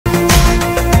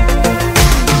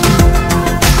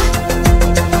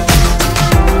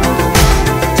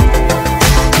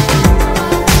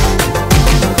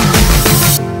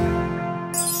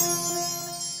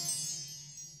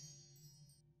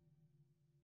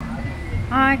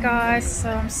Hi guys, so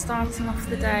I'm starting off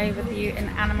the day with you in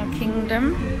Animal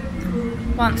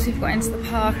Kingdom. Once we've got into the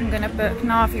park, I'm going to book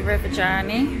Na'vi River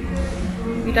journey.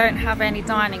 We don't have any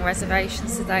dining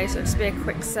reservations today, so it'll just be a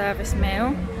quick service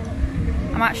meal.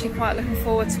 I'm actually quite looking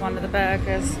forward to one of the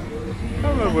burgers. I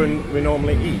don't know when we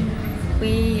normally eat.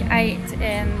 We ate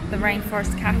in the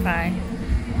Rainforest Cafe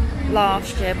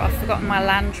last year, but I've forgotten my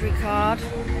Landry card.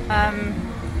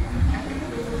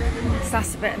 So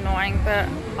that's a bit annoying, but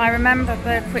I remember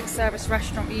the quick service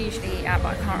restaurant we usually eat at,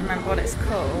 but I can't remember what it's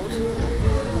called.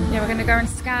 Yeah, we're going to go and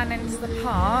scan into the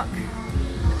park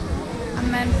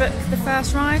and then book the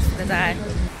first ride for the day.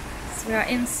 So we are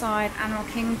inside Animal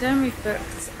Kingdom. We've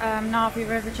booked Na'vi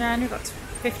River journey. We've got a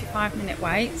 55-minute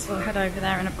wait, so we'll head over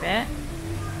there in a bit.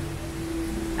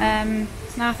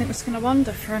 So now I think we're just going to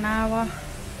wander for an hour.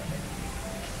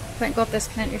 Thank God there's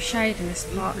plenty of shade in this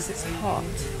park because it's hot.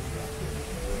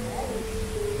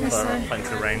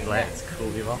 Plenty of rain later to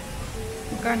cool you off.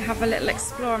 We'll go and have a little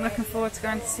explore. I'm looking forward to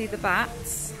going to see the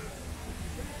bats.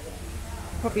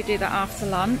 Probably do that after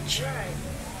lunch.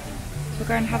 We'll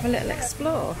go and have a little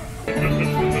explore.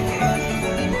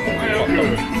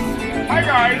 Hi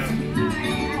guys!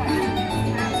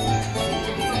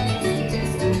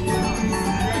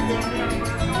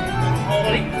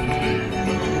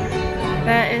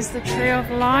 There is the Tree of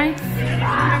Life.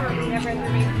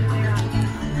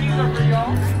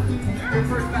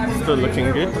 Still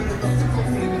looking good.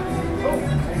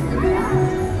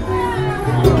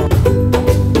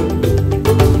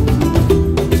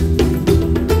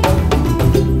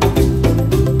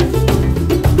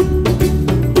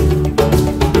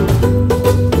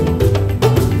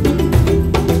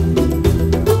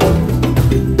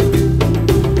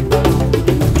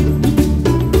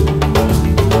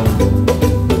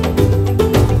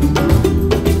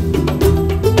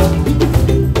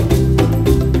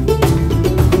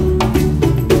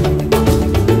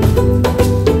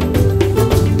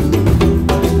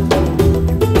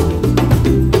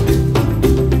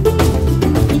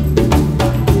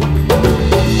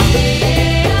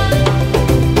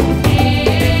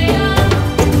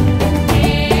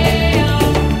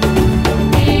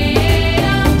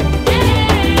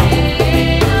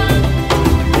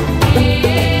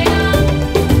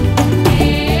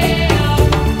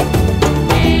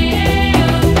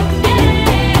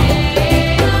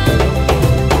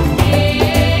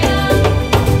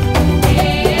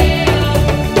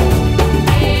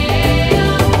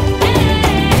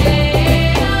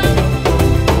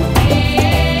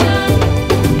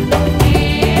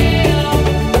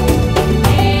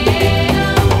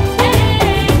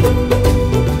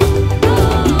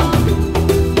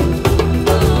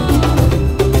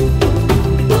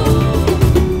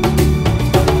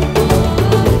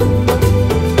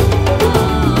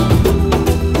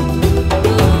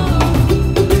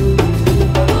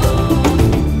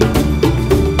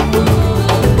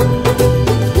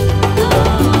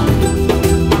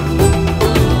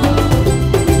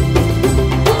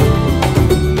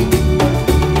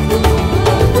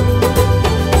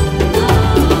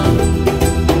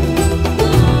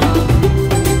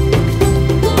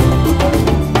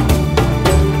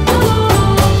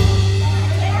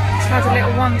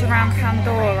 Wander around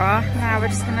Pandora. Now we're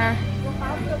just gonna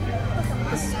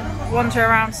wander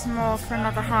around some more for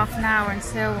another half an hour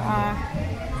until our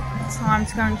time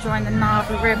to go and join the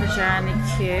Na'vi River journey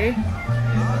queue.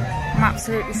 I'm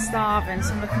absolutely starving,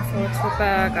 so I'm looking forward to a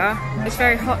burger. It's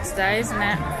very hot today, isn't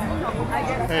it?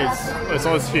 It's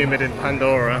always humid in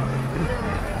Pandora.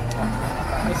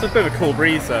 It's a bit of a cool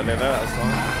breeze certainly there, that's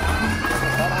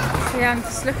fine. So yeah, I'm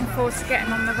just looking forward to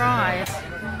getting on the ride.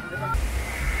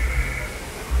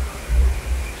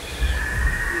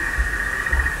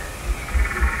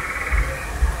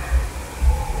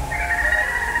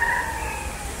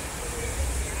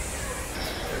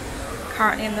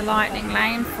 Currently in the lightning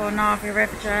lane for Na'vi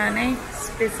River journey. It's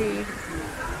a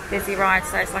busy ride,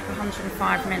 so it's like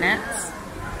 105 minutes.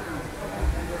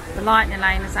 The lightning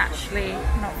lane is actually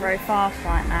not very fast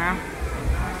right now.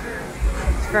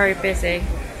 It's very busy.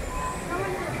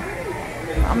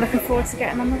 But I'm looking forward to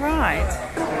getting on the ride.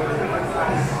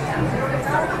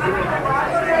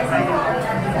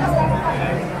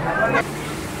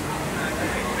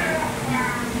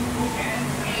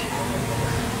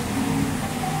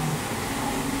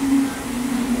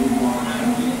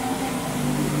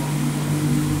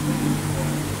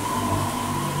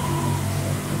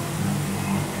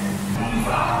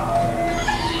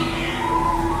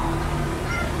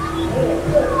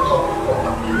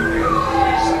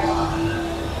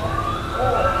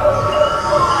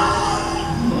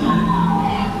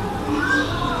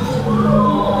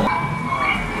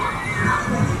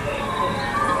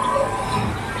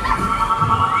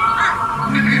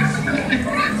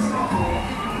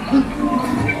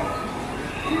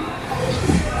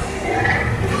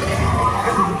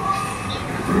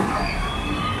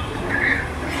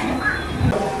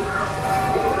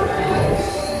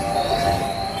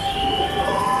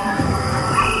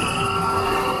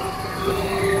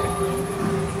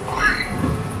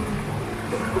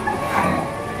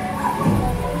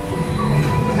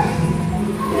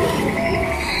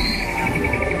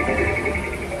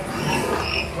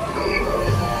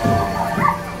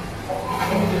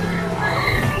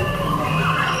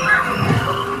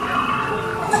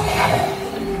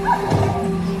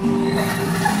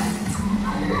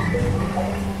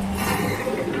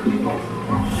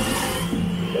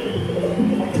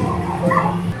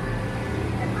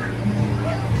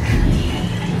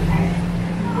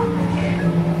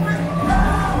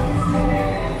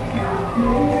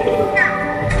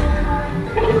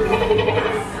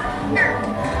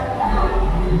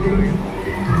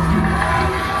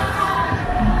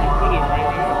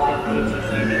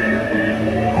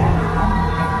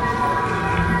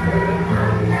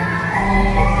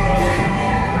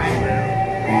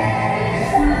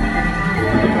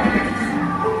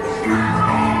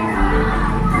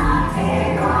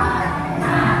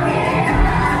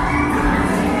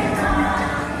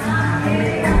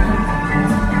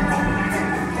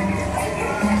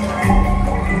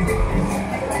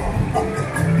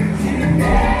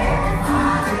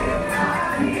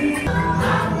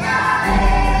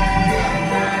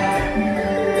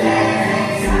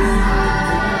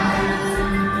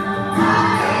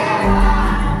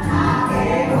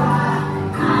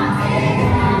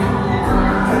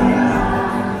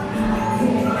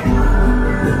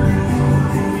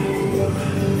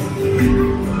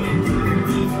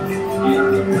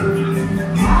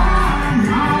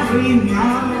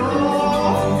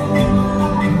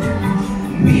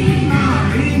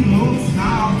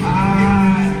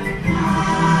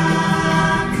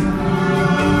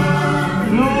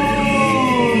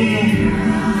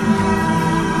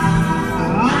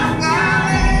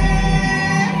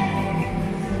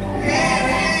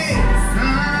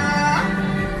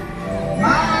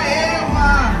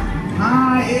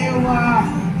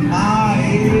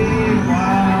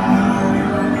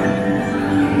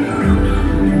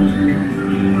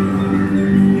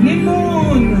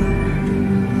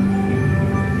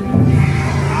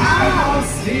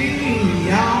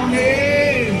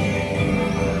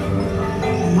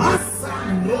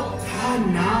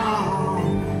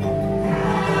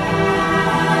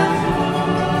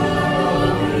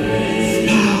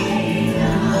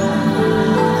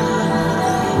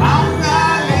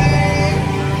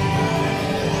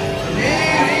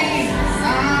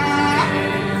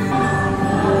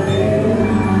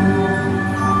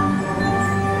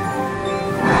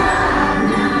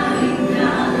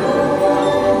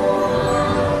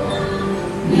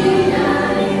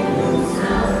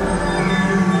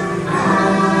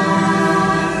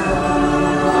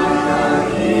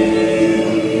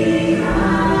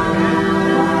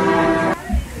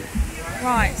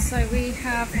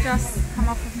 have just come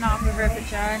off of Na'vi River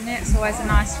journey. It's always a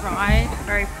nice ride,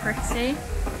 very pretty.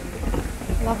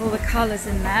 Love all the colours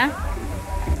in there.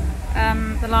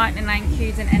 The lightning lane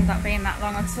queue didn't end up being that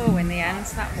long at all in the end,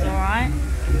 so that was alright.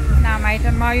 Now made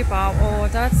a mobile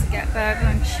order to get burger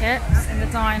and chips in the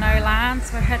Dino Land,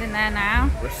 so we're heading there now.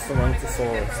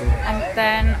 And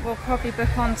then we'll probably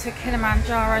book on to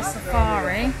Kilimanjaro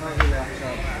Safari.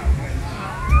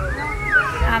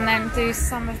 And then do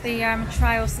some of the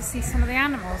trails to see some of the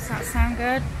animals. Does that sound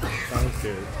good? Sounds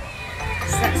good.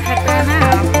 So let's head there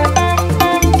now.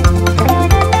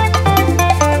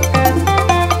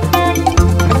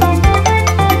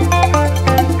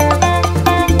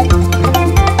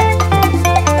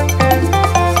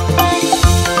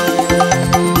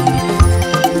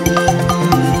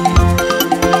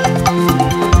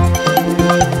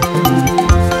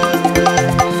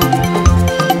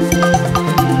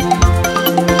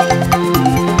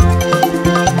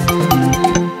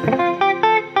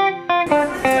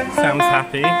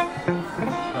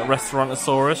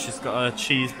 Restaurantosaurus, she's got a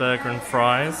cheeseburger and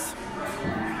fries,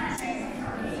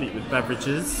 complete with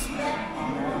beverages.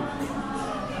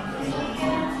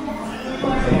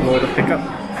 More to pick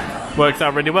up. Worked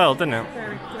out really well, didn't it?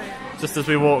 Very quick. Just as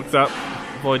we walked up,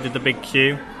 avoided the big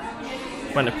queue,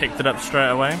 went and picked it up straight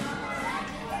away.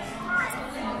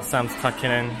 Sam's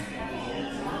tucking in.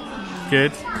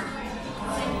 Good.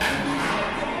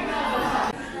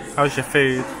 How's your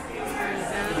food?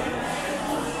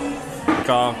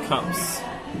 Our cups,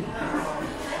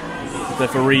 a bit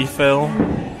of a refill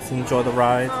to enjoy the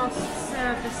ride. Our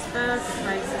service burger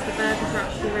places, the burgers are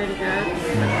actually really good.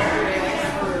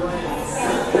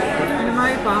 And the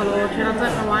mobile order, I don't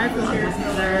know why everyone doesn't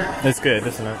do it. It's good,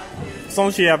 isn't it? As long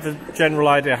as you have a general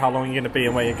idea how long you're going to be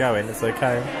and where you're going, it's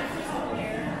okay.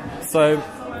 So,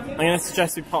 I'm going to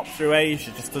suggest we pop through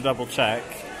Asia just to double check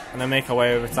and then make our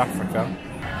way over to Africa.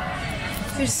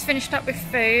 So we just finished up with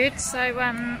food, so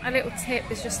a little tip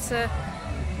is just to,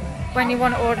 when you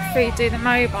want to order food, do the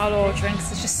mobile ordering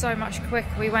because it's just so much quicker.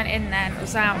 We went in there and it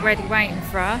was out ready waiting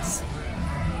for us.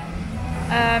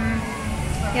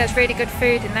 Yeah, it's really good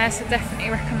food in there, so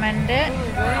definitely recommend it.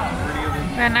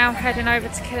 We're now heading over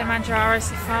to Kilimanjaro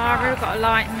Safari. We've got a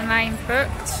lightning lane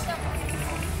booked.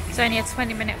 It's only a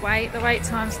 20-minute wait. The wait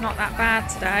time's not that bad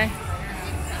today.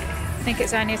 I think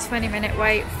it's only a 20-minute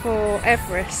wait for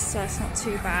Everest, so it's not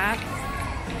too bad.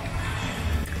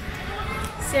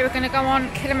 So we're going to go on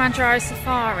Kilimanjaro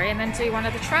Safari and then do one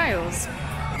of the trails.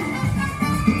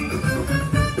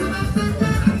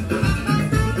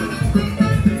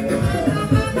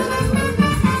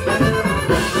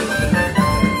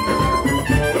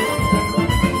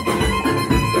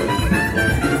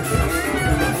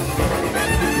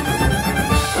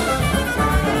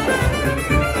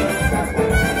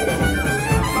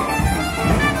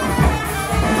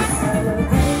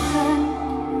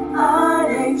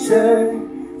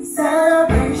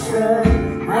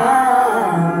 Celebration,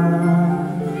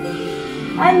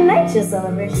 a nature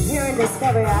celebration here in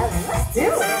Discovery Island. Let's do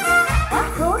it.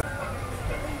 How cool.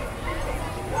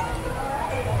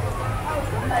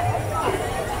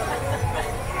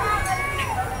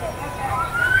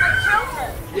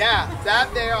 Yeah,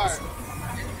 that they are.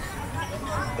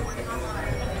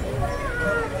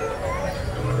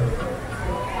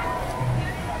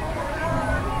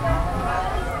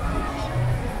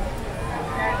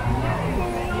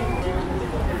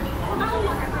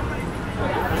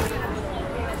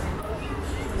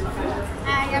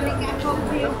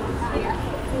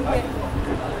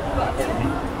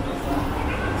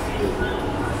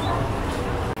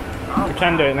 We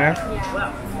can do it now.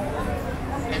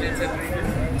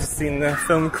 Just seen the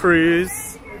film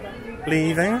crews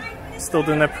leaving, still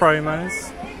doing their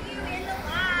promos.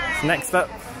 So next up,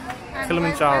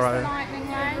 Kilimanjaro.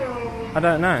 I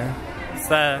don't know. It's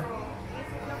there.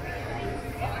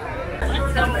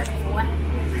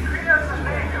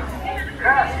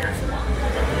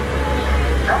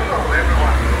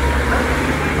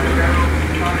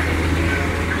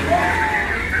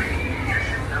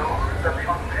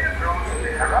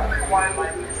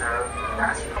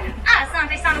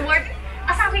 Asante sana word.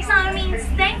 Asante sana means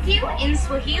thank you in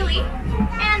Swahili.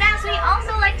 And as we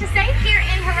also like to say here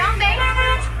in Harambe,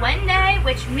 Twende,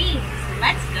 which means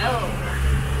let's go.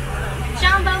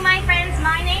 Jumbo, my friends,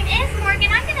 my name is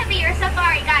Morgan. I'm going to be your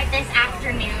safari guide this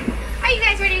afternoon. Are you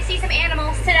guys ready to see some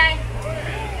animals today?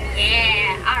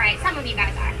 Yeah, alright, some of you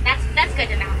guys are. That's good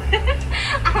to know.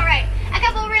 Alright, a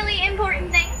couple really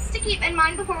important things to keep in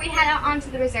mind before we head out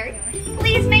onto the reserve.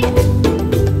 Please make...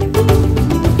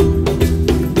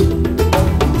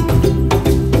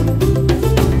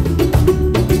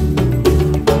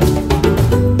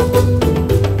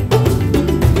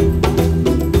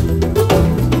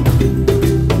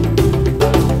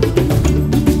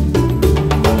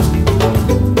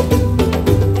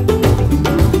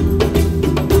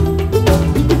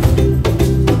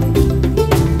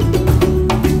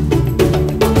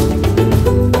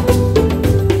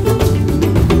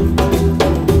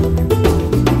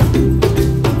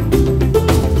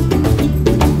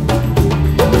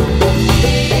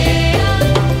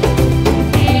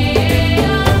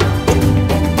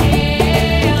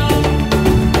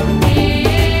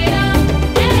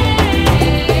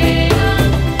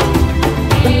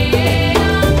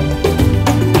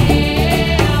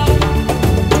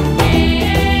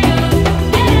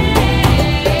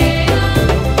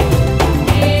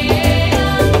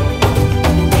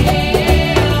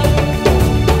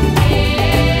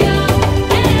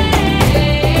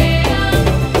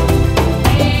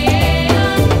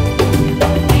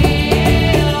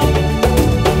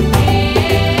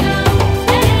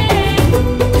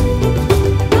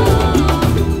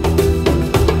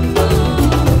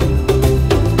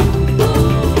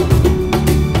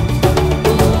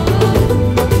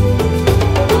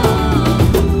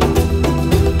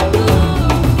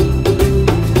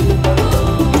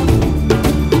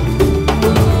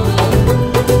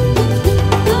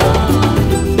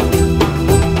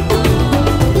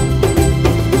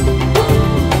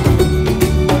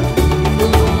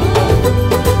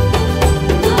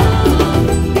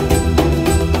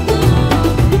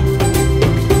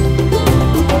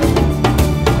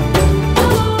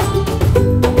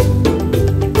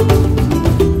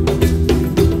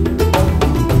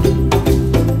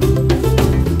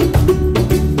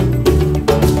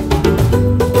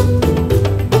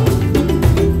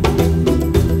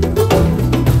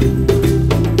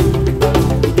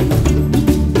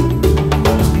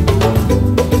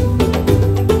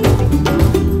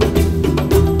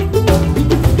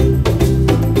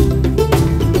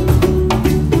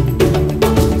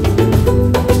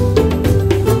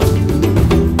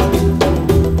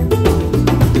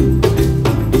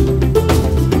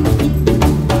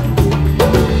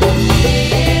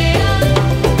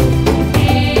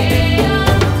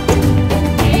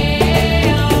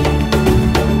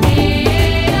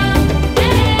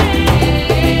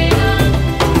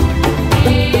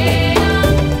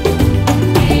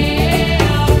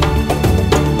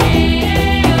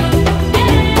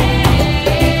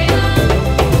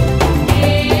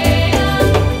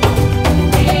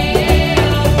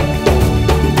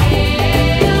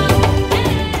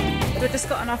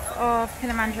 of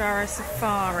Kilimanjaro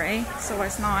Safari. It's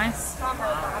always nice.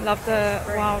 Love the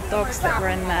wild dogs that were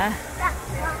in there.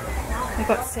 We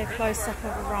got to see a close-up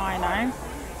of a rhino.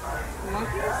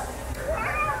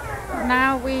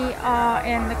 Now we are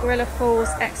in the Gorilla Falls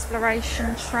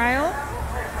Exploration Trail.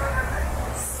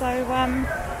 So we'll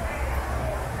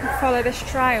follow this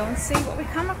trail and see what we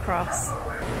come across.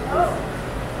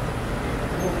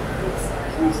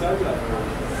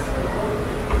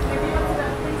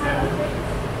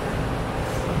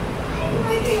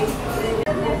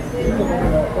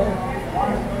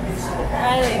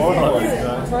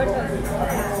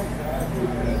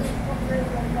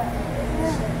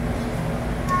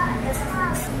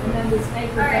 And then the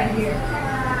snake is right here.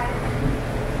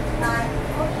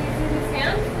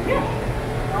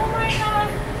 Oh my god.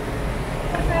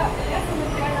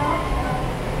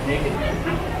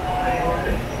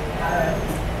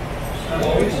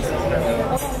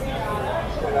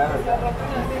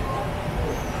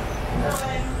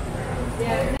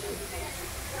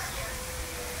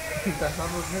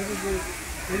 Empezamos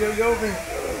medio jovem.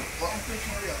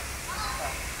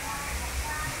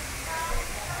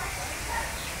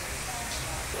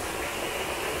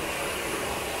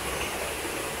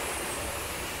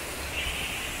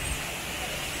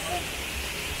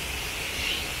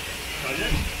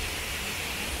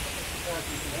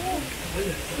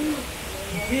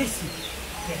 Peixe.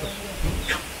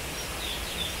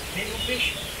 Tem um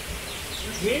peixe.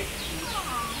 Vê?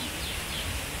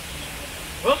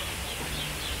 Oh.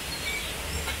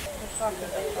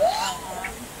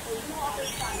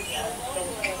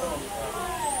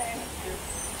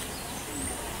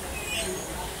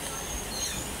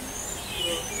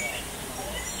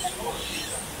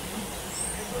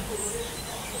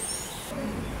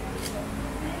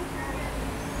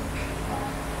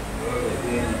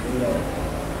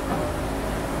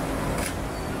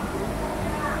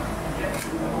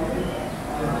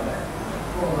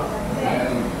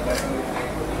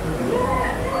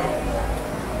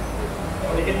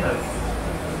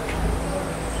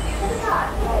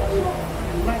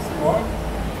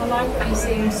 I like that you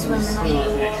see him swimming on the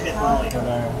water.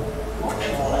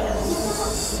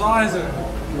 Size of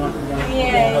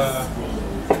Yes.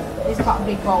 He's got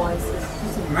big boys.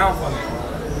 mouth on it.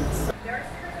 There's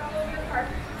all over the park.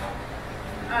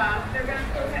 They're going to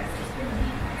close at 6:15.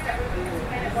 That would be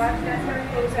 10 o'clock. That's going to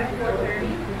close at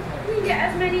 4:30. We can get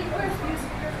as many tourist views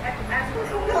as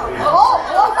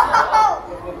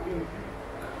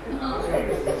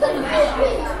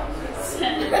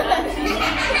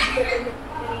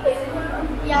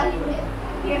Yeah.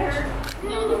 Get her. Yeah,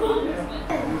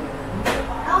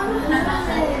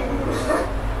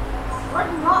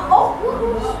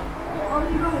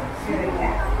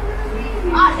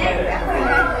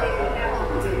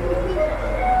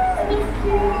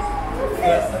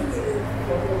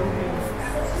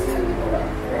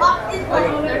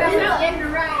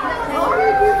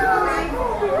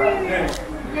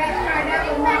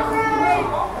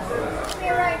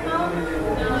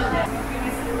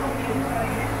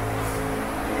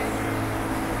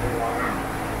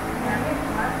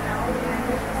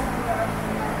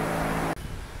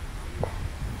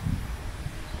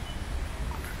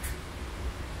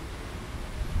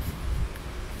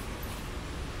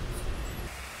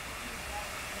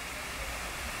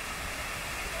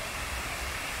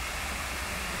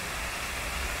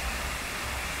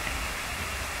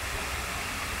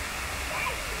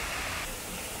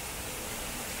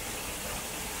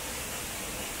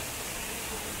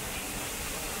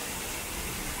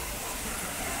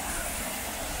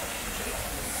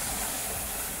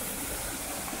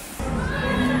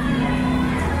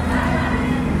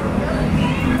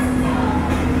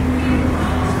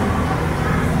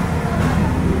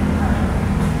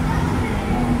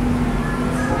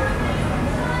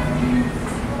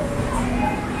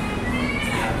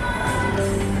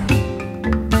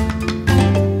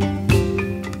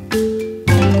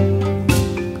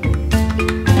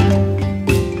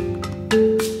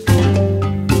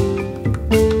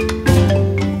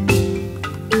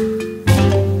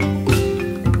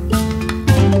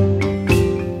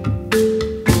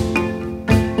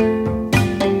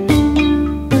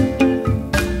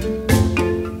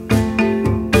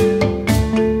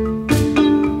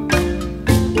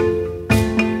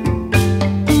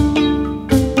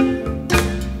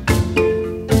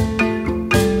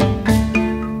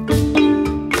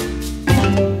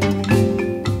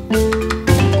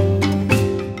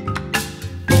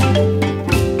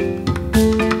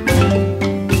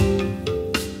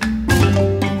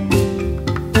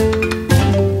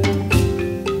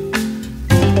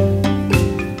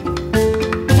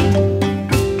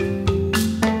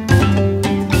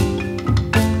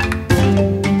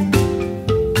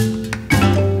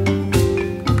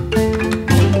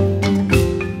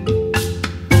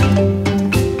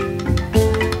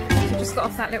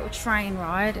 train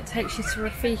ride. It takes you to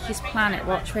Rafiki's Planet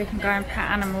Watch, where you can go and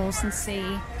pet animals and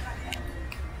see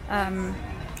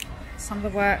some of the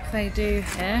work they do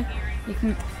here. You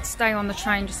can stay on the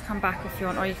train, just come back if you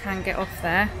want, or you can get off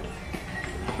there.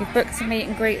 We've booked a meet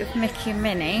and greet with Mickey and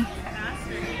Minnie,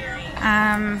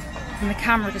 and the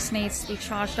camera just needs to be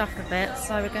charged up a bit,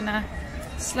 so we're going to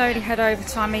slowly head over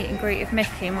to our meet and greet with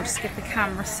Mickey, and we'll just give the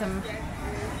camera some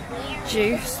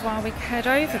juice while we head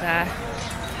over there.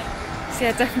 So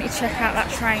yeah, definitely check out that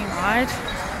train ride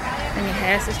when you're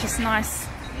here. So it's just a nice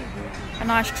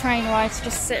train ride to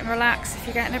just sit and relax if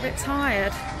you're getting a bit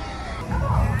tired.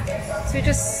 So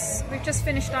we've just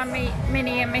finished our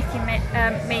Minnie and Mickey meet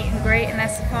and greet in their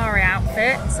safari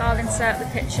outfits. I'll insert the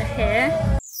picture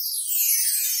here.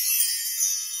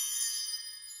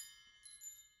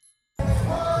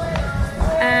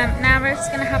 Now we're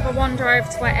just going to have a wander over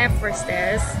to where Everest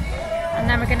is, and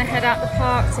then we're going to head out the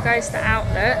park to go to the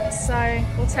outlet. So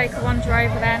we'll take a wander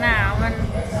over there now, and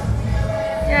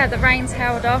yeah, the rain's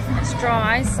held off and it's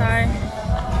dry, so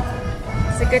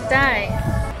it's a good day.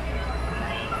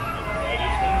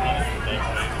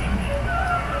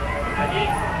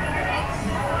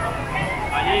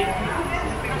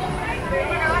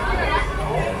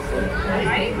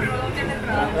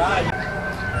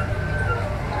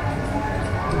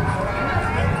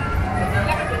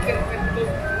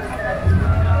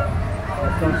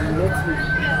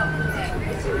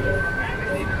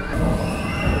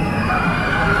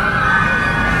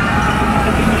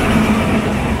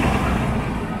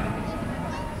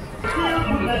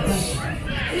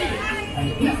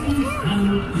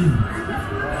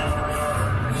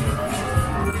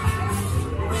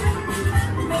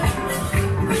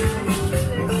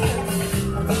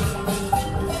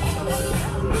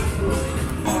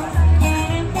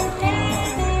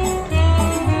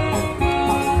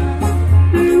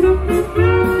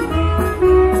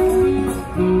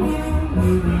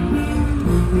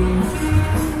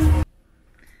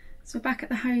 So we're back at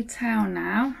the hotel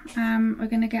now. We're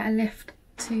going to get a lift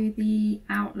to the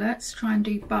outlets, try and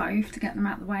do both to get them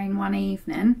out of the way in one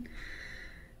evening.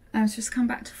 So just come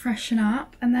back to freshen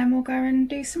up, and then we'll go and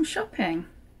do some shopping.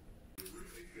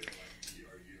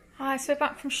 Hi, so we're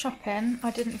back from shopping.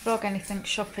 I didn't vlog anything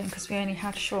shopping because we only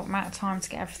had a short amount of time to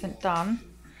get everything done.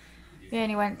 We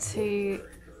only went to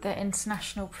the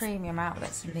international premium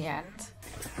outlets in the end.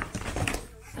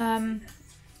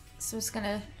 So we're just going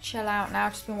to chill out now.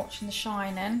 I've just been watching The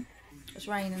Shining. It's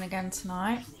raining again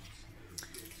tonight.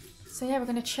 So yeah, we're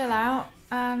going to chill out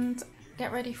and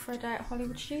get ready for a day at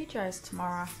Hollywood Studios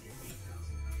tomorrow.